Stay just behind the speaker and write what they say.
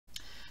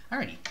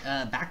Alrighty,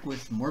 back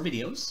with more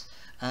videos.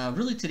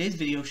 Really today's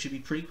video should be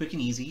pretty quick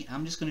and easy.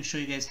 I'm just going to show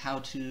you guys how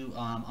to,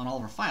 on all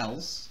of our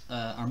files,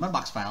 our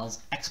mudbox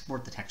files,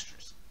 export the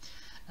textures.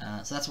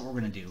 So that's what we're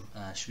going to do.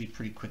 Should be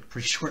pretty quick,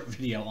 pretty short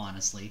video,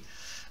 honestly.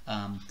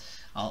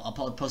 I'll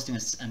probably be posting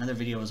another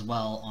video as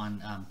well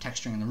on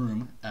texturing in the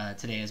room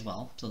today as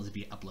well, so those will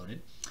be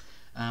uploaded.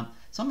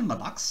 So I'm in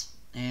mudbox,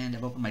 and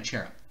I've opened my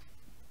chair up.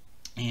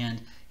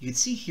 And you can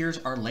see here's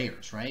our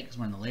layers, right? Because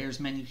we're in the layers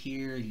menu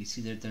here. You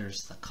see that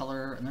there's the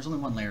color, and there's only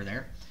one layer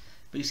there.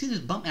 But you see this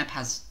bump map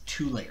has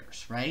two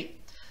layers, right?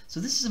 So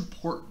this is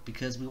important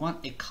because we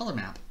want a color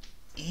map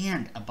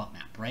and a bump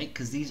map, right?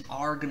 Because these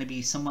are going to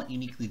be somewhat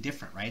uniquely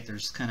different, right?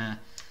 There's kind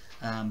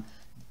of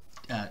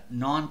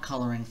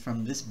non-coloring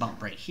from this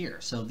bump right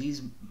here. So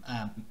these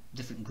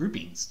different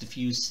groupings,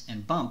 diffuse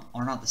and bump,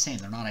 are not the same.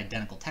 They're not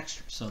identical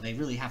textures. So they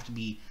really have to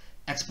be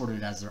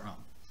exported as their own.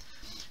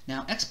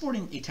 Now,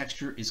 exporting a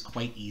texture is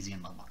quite easy in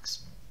mudbox.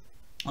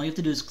 All you have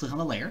to do is click on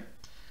the layer,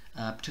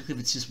 particularly if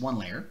it's just one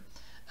layer.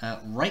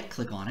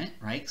 Right-click on it,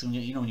 right? So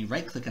when you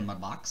right-click in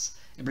mudbox,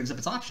 it brings up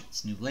its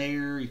options. New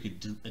layer, you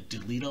could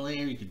delete a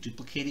layer, you could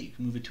duplicate it, you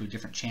can move it to a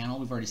different channel.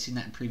 We've already seen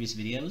that in previous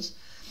videos.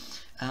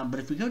 But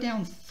if we go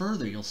down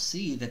further, you'll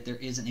see that there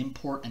is an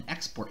import and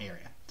export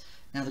area.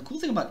 Now, the cool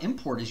thing about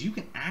import is you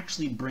can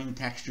actually bring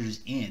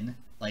textures in,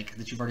 like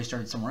that you've already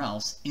started somewhere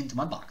else, into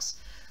mudbox.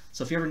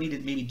 So if you ever need to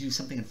maybe do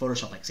something in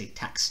Photoshop, like say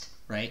text,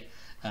 right?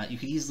 You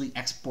could easily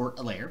export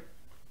a layer,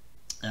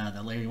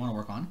 the layer you want to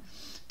work on,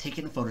 take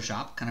it in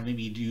Photoshop, kind of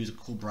maybe use a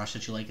cool brush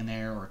that you like in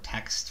there, or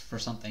text for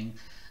something,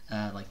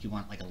 like you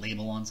want like a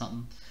label on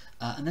something.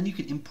 And then you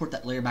can import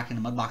that layer back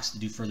into mudbox to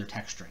do further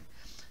texturing.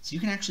 So you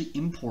can actually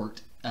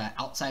import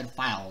outside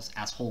files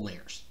as whole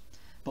layers.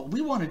 But what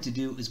we wanted to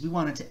do is we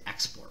wanted to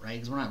export, right?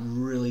 Because we're not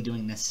really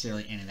doing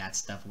necessarily any of that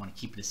stuff. We want to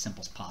keep it as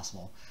simple as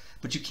possible.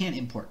 But you can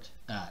import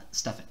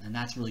stuff in, and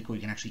that's really cool.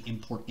 You can actually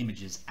import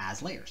images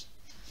as layers.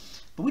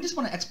 But we just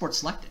want to export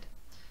selected.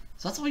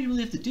 So that's all you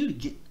really have to do to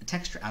get a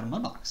texture out of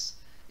mudbox,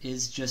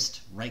 is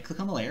just right-click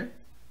on the layer,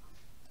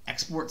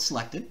 export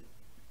selected,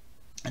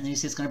 and then you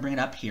see it's going to bring it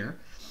up here.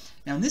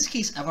 Now in this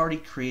case, I've already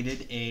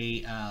created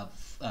a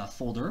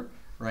folder,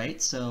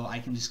 right? So I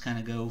can just kind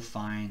of go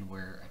find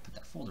where I put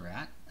that folder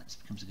at. That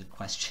just becomes a good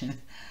question.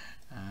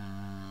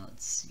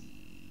 Let's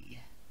see.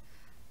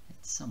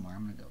 It's somewhere.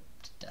 I'm going to go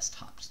to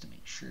desktop just to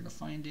make sure to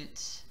find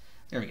it.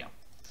 There we go.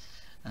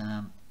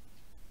 And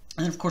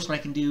then of course what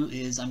I can do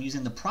is I'm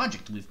using the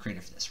project we've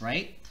created for this,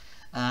 right?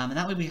 And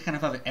that way we kind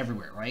of have it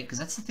everywhere, right? Because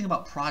that's the thing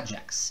about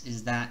projects,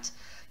 is that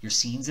your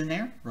scene's in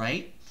there,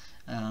 right?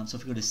 So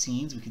if we go to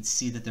scenes, we can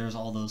see that there's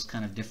all those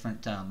kind of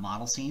different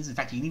model scenes. In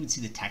fact, you can even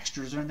see the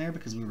textures are in there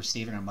because we were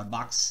saving our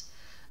mudbox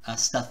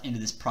stuff into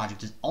this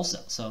project also.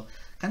 So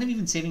kind of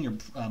even saving your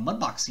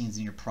mudbox scenes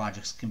in your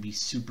projects can be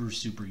super,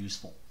 super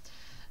useful.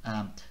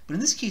 But in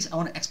this case, I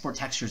want to export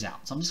textures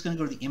out. So I'm just going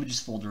to go to the images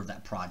folder of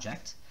that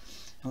project.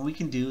 And what we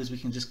can do is we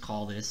can just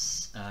call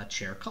this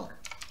chair color.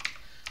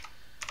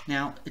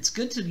 Now, it's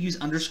good to use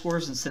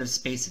underscores instead of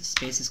spaces.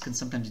 Spaces can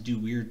sometimes do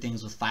weird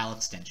things with file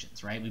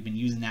extensions, right? We've been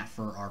using that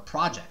for our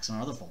projects and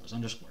our other folders,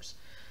 underscores.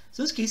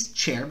 So in this case,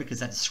 chair, because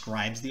that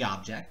describes the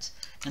object.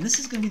 And this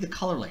is going to be the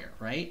color layer,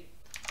 right?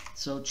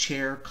 So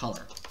chair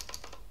color.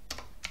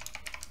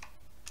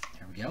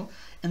 There we go.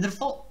 And the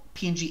default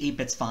PNG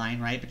 8-bit's fine,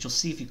 right? But you'll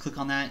see if you click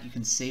on that, you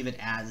can save it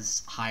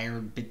as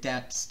higher bit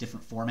depths,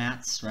 different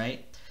formats,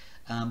 right?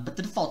 But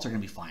the defaults are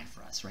going to be fine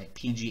for us, right?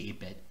 PNG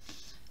 8-bit.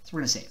 So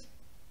we're going to save.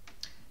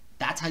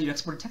 That's how you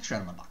export a texture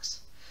out of mudbox.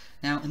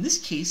 Now, in this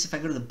case, if I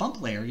go to the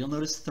bump layer, you'll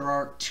notice that there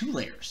are two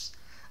layers.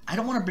 I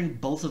don't want to bring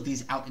both of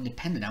these out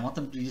independent. I want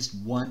them to be just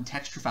one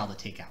texture file to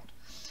take out.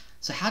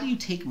 So how do you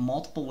take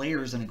multiple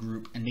layers in a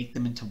group and make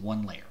them into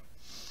one layer?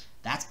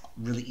 That's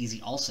really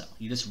easy also.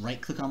 You just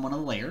right-click on one of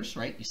the layers,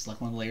 right? You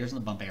select one of the layers in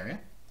the bump area,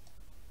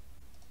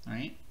 all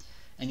right?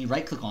 And you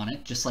right-click on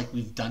it, just like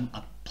we've done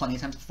plenty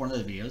of times before in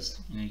other videos.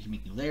 You can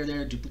make a new layer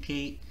there,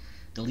 duplicate,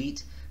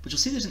 delete. But you'll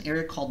see there's an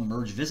area called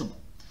Merge Visible.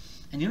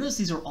 And you notice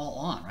these are all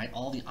on, right?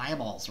 All the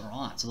eyeballs are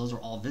on, so those are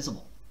all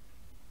visible.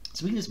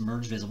 So we can just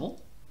merge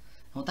visible.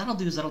 And what that'll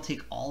do is that'll take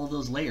all of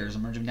those layers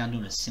and merge them down to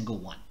a single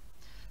one.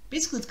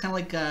 Basically, it's kind of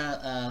like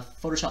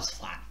Photoshop's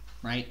flat,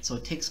 right? So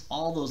it takes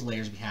all those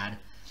layers we had,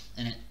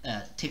 and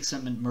it takes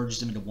them and merges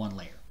them into one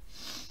layer.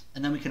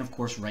 And then we can, of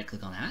course,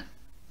 right-click on that,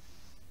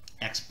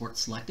 export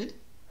selected,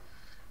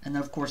 and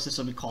then, of course, this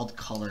will be called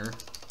color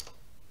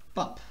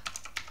bump.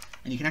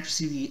 And you can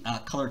actually see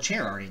the color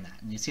chair already in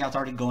that. And you see how it's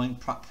already going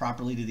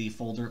properly to the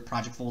folder,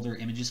 project folder,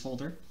 images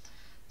folder.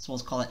 So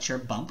let's call that chair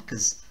bump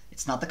because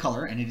it's not the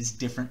color and it is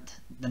different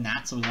than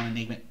that. So we want to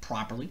name it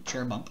properly,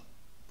 chair bump.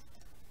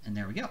 And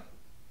there we go.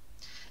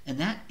 And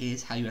that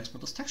is how you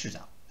export those textures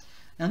out.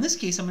 Now in this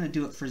case, I'm going to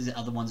do it for the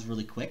other ones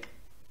really quick,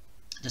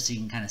 just so you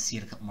can kind of see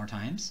it a couple more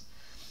times.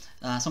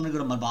 So I'm going to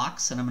go to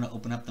mudbox and I'm going to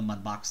open up the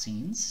mudbox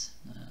scenes.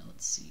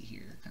 Let's see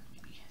here.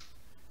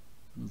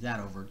 Move that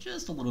over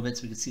just a little bit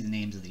so we can see the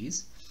names of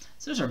these.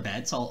 So there's our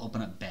bed, so I'll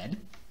open up bed.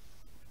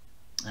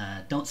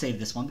 Don't save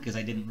this one because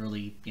I didn't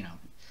really,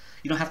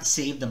 You don't have to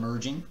save the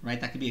merging, right?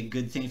 That could be a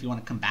good thing if you want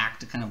to come back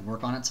to kind of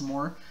work on it some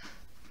more.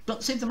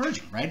 Don't save the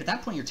merging, right? At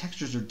that point, your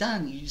textures are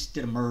done. You just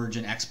did a merge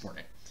and export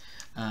it.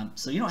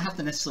 So you don't have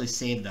to necessarily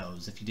save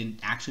those if you didn't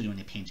actually do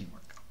any painting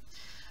work.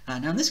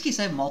 Now in this case,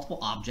 I have multiple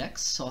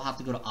objects, so I'll have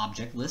to go to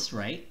Object List,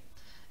 right?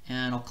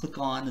 And I'll click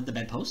on the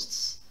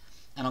bedposts,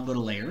 and I'll go to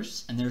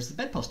Layers, and there's the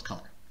bedpost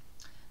color.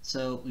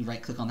 So we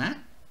right-click on that.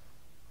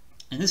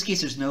 In this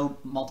case, there's no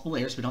multiple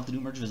layers, so we don't have to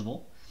do Merge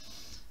Visible.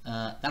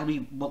 That'll be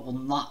what we're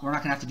not going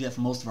to have to do that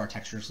for most of our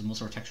textures, so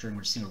most of our texturing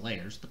we're just single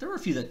layers, but there were a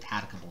few that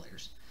had a couple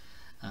layers,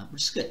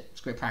 which is good.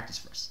 It's great practice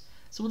for us.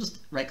 So we'll just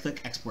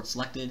right-click, Export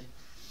Selected,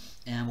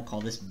 and we'll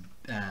call this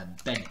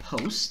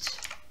bedpost,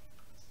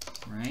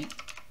 right?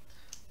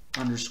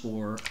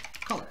 Underscore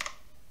color.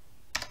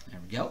 There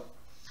we go.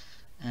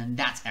 And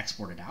that's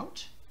exported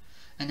out.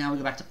 And now we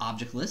go back to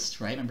Object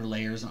List, right? Remember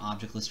Layers and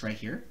Object List right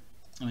here.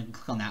 And we can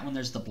click on that one.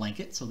 There's the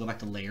blanket. So we'll go back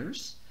to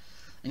Layers.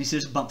 And you see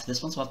there's a bump for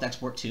this one, so I'll have to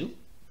export too.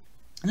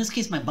 In this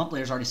case, my bump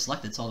layer is already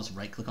selected, so I'll just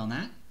right-click on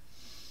that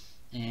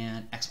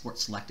and Export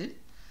Selected.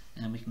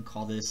 And we can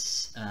call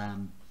this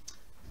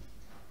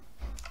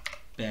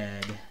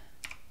bed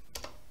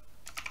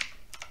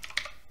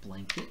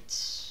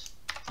blanket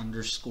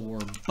underscore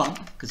bump,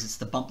 because it's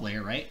the bump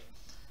layer, right?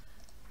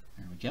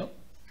 There we go.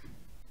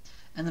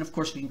 And then of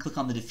course we can click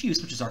on the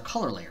diffuse, which is our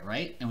color layer,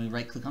 right? And we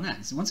right click on that.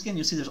 And so once again,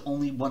 you'll see there's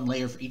only one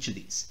layer for each of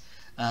these.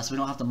 So we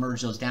don't have to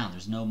merge those down.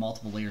 There's no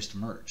multiple layers to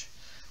merge.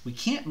 We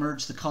can't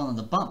merge the color and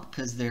the bump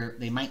because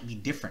they might be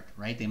different,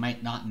 right? They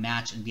might not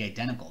match and be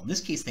identical. In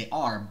this case they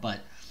are,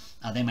 but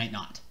they might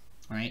not,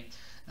 right?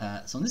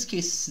 So in this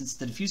case, since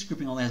the diffuse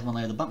grouping only has one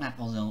layer, the bump map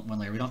only has one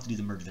layer, we don't have to do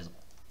the merge visible.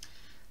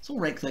 So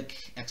we'll right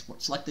click,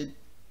 Export Selected,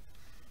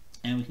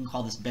 and we can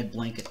call this bed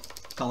blanket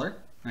color,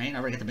 right? I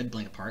already got the bed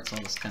blanket part, so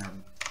I'll just kind of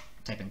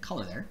type in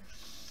color there.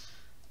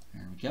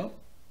 There we go.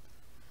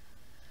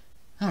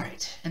 All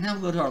right, and now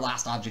we'll go to our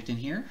last object in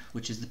here,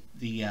 which is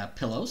the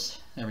pillows.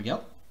 There we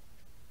go.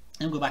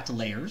 And we'll go back to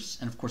layers,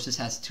 and of course this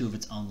has two of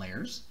its own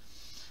layers.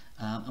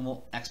 And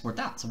we'll export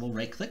that. So we'll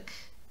right click,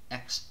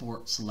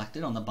 Export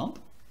Selected on the bump.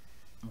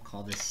 We'll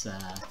call this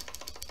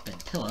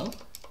bed pillow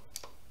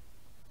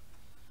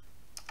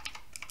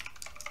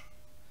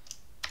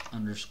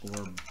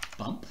underscore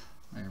bump.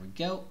 There we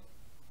go.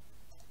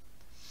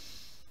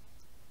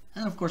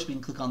 And of course we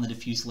can click on the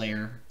diffuse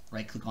layer,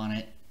 right click on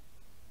it,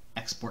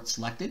 Export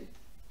Selected,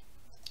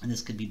 and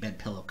this could be bed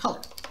pillow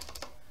color.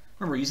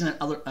 Remember, we're using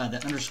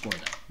that underscore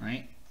though,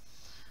 right?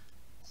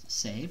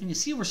 Save, and you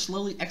see we're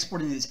slowly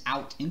exporting these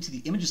out into the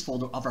images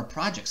folder of our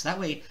project. So that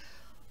way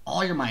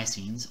all your Maya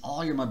scenes,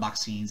 all your mudbox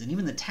scenes, and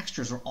even the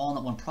textures are all in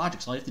that one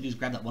project. So all you have to do is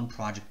grab that one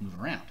project and move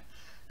it around.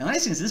 Now the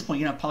nice thing is at this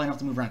point, you probably don't have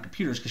to move around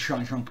computers because you're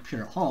on your own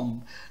computer at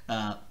home,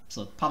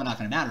 so it's probably not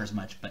going to matter as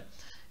much, but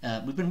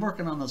we've been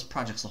working on those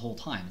projects the whole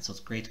time, and so it's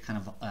great to kind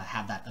of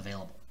have that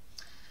available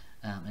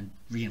and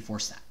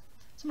reinforce that.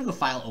 So I'm going to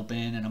go File,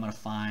 Open, and I'm going to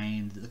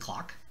find the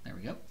clock. There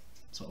we go.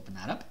 So open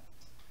that up.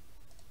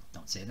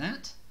 Don't save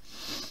that.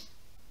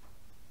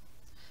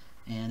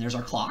 And there's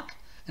our clock.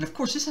 And of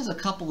course, this has a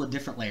couple of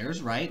different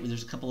layers, right?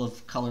 There's a couple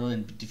of color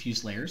and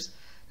diffuse layers.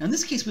 Now in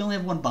this case, we only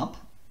have one bump.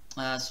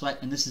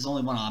 And this is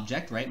only one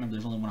object, right? Remember,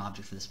 there's only one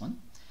object for this one.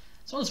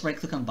 So I'll just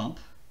right-click on Bump,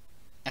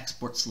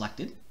 Export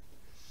Selected.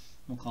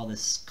 We'll call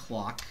this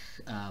Clock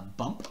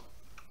Bump.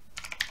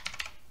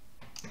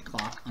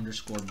 Clock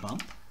underscore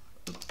bump.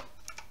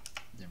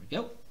 There we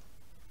go.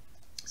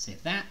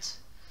 Save that.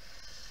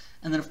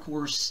 And then, of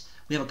course,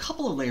 we have a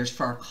couple of layers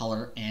for our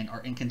color and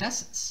our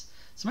incandescence.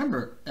 So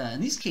remember, in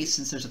these cases,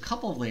 since there's a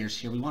couple of layers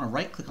here, we want to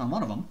right-click on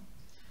one of them,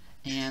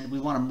 and we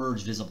want to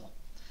merge visible.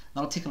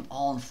 That'll take them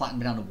all and flatten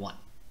them down to one.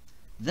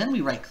 Then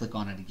we right-click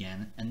on it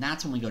again, and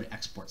that's when we go to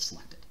Export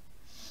Selected.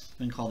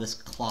 We can call this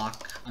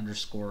Clock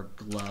underscore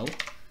glow.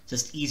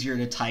 Just easier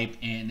to type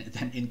in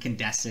than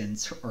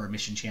incandescence or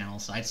emission channel,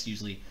 so I just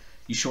usually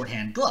use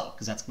shorthand glow,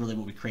 because that's really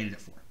what we created it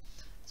for.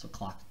 So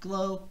Clock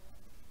glow.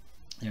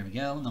 There we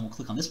go, and then we'll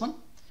click on this one,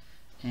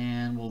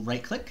 and we'll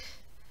right-click,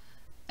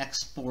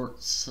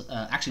 Export,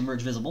 actually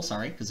merge visible,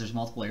 sorry, because there's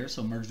multiple layers,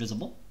 so merge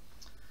visible.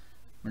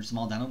 Merge them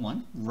all down in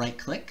one.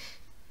 Right-click,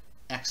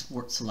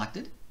 Export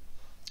Selected,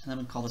 and then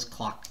we call this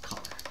Clock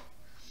color.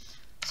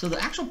 So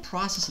the actual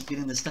process of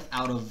getting this stuff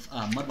out of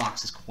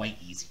Mudbox is quite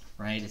easy,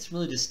 right? It's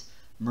really just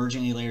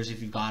merging any layers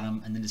if you've got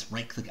them, and then just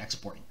right-click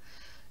exporting.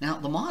 Now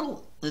the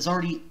model is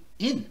already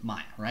in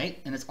Maya, right?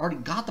 And it's already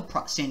got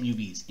the same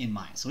UVs in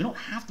Maya, so we don't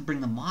have to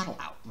bring the model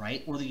out,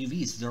 right? Or the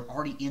UVs, they're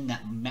already in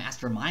that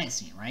master Maya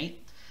scene, right?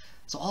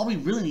 So all we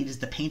really need is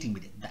the painting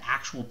we did, the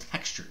actual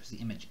textures, the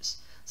images.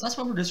 So that's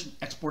why we're just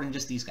exporting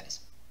just these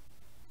guys.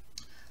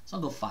 So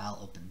I'll go File,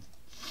 Open,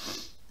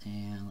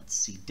 and let's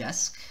see,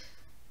 Desk.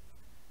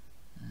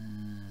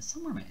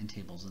 Somewhere my end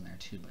table's in there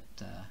too,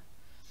 but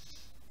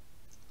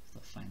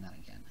let's find that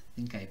again. I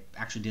think I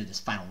actually did this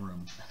final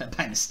room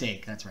by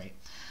mistake. That's right.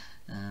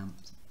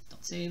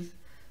 Don't save.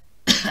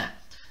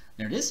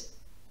 There it is.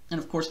 And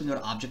of course we can go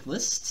to Object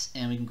List,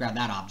 and we can grab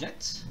that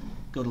object,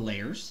 go to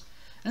Layers.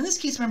 And in this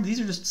case, remember, these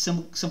are just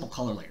simple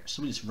color layers.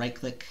 So we just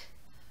right-click,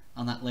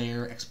 on that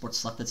layer, export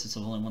selected, so it's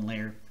only one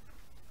layer.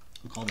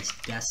 We'll call this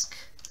desk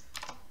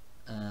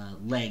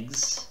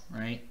legs,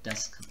 right?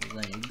 Desk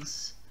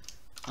legs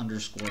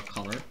underscore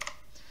color.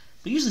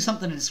 But usually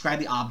something to describe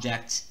the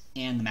object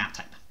and the map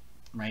type,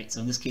 right?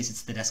 So in this case,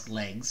 it's the desk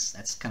legs.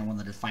 That's kind of one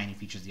of the defining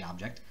features of the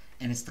object,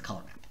 and it's the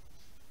color map.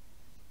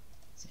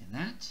 Save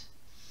that.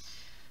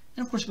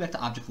 And of course, we go back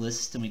to object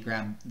list, and we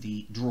grab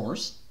the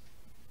drawers,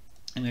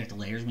 and we go back to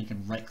layers, and we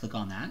can right-click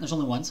on that. There's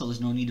only one, so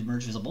there's no need to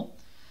merge visible.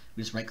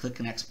 We just right-click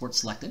and export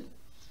selected.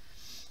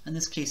 In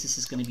this case, this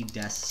is going to be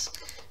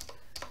desk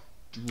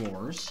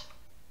drawers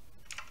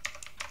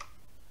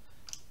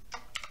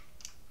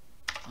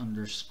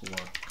underscore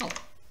color,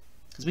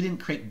 because we didn't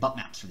create bump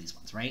maps for these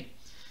ones, right?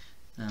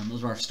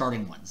 Those are our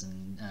starting ones,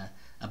 and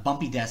a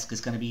bumpy desk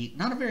is going to be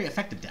not a very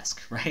effective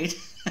desk, right?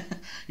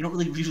 You don't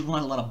really usually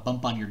want a lot of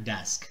bump on your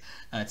desk.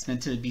 It's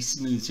meant to be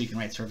smooth so you can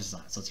write surfaces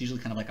on it, so it's usually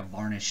kind of like a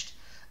varnished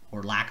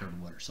or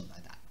lacquered wood or something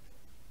like that.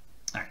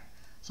 All right,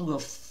 so we'll go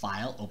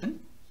File, Open,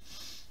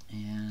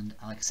 and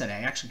like I said,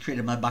 I actually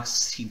created a mudbox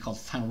scene called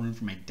Final Room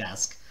for my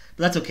desk,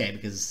 but that's okay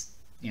because,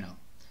 you know,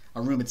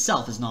 our room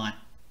itself is not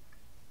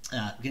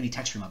going to be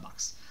texture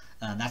mudbox.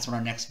 That's what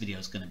our next video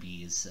is going to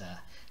be, is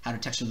how to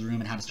texture the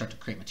room and how to start to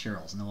create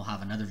materials. And then we'll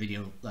have another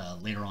video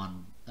later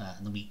on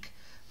in the week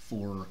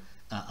for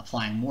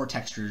applying more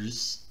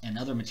textures and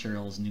other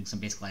materials and doing some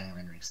basic lighting and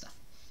rendering stuff.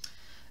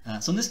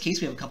 So in this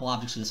case, we have a couple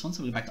objects for this one.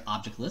 So we'll go back to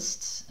Object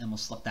List, and we'll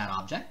select that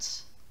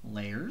object,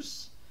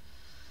 Layers,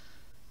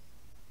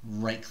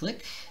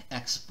 right-click,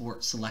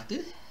 Export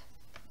Selected.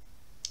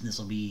 This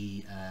will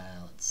be,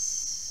 let's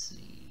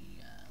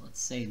see,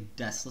 let's say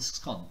desk. Let's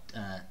just call it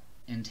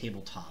end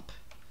table top.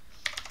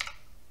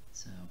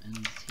 So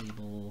end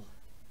table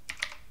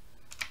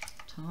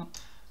top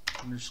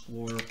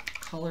underscore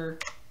color.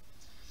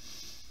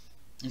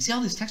 And you see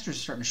how these textures are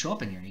starting to show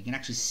up in here. You can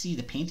actually see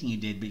the painting you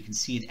did, but you can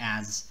see it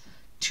as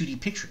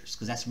 2D pictures,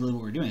 because that's really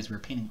what we're doing, is we're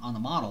painting on the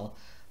model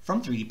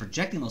from 3D,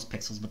 projecting those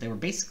pixels, but they were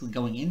basically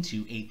going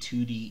into a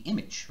 2D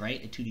image,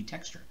 right? A 2D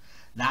texture.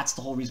 That's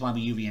the whole reason why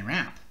we UV and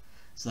wrap,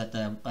 so that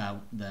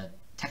the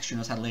texture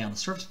knows how to lay on the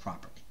surface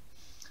properly.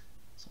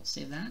 So we'll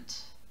save that.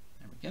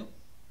 There we go.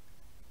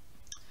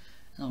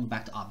 And we'll go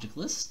back to Object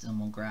List, and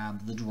we'll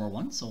grab the drawer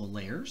one, so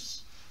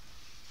Layers.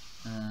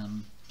 So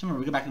remember,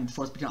 we go back and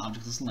forth between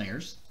Object List and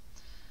Layers.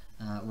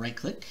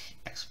 Right-click,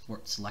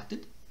 Export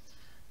Selected,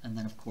 and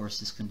then of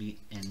course this can be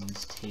end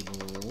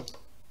table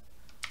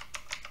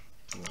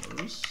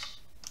drawers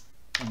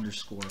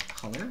underscore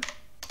color.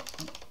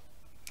 Oh,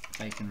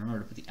 if I can remember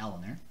to put the L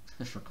in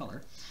there for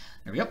color.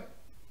 There we go.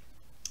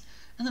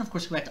 And then of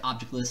course go back to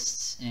Object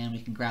Lists, and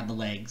we can grab the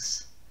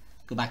legs,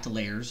 go back to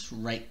Layers,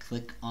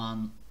 right-click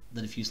on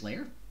the diffuse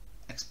layer,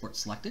 Export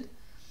Selected,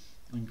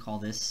 and we can call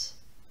this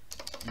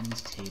end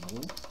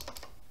table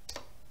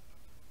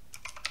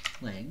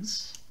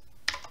legs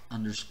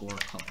underscore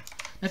color.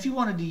 Now if you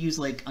wanted to use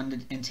like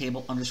end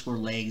table underscore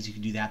legs, you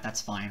can do that. That's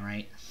fine,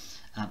 right?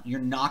 You're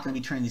not going to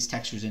be turning these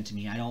textures into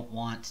me. I don't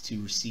want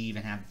to receive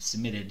and have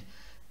submitted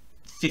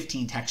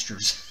 15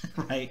 textures,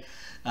 right?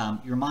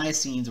 Your Maya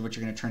scenes are what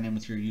you're going to turn in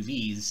with your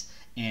UVs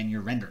and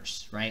your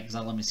renders, right? Because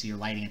that'll let me see your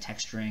lighting and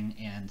texturing,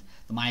 and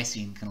the Maya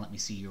scene can let me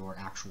see your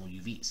actual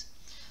UVs.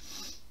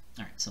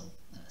 All right, so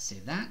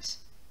save that.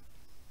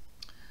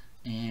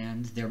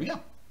 And there we go.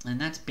 And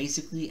that's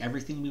basically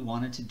everything we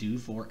wanted to do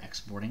for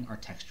exporting our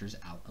textures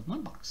out of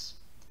Mudbox.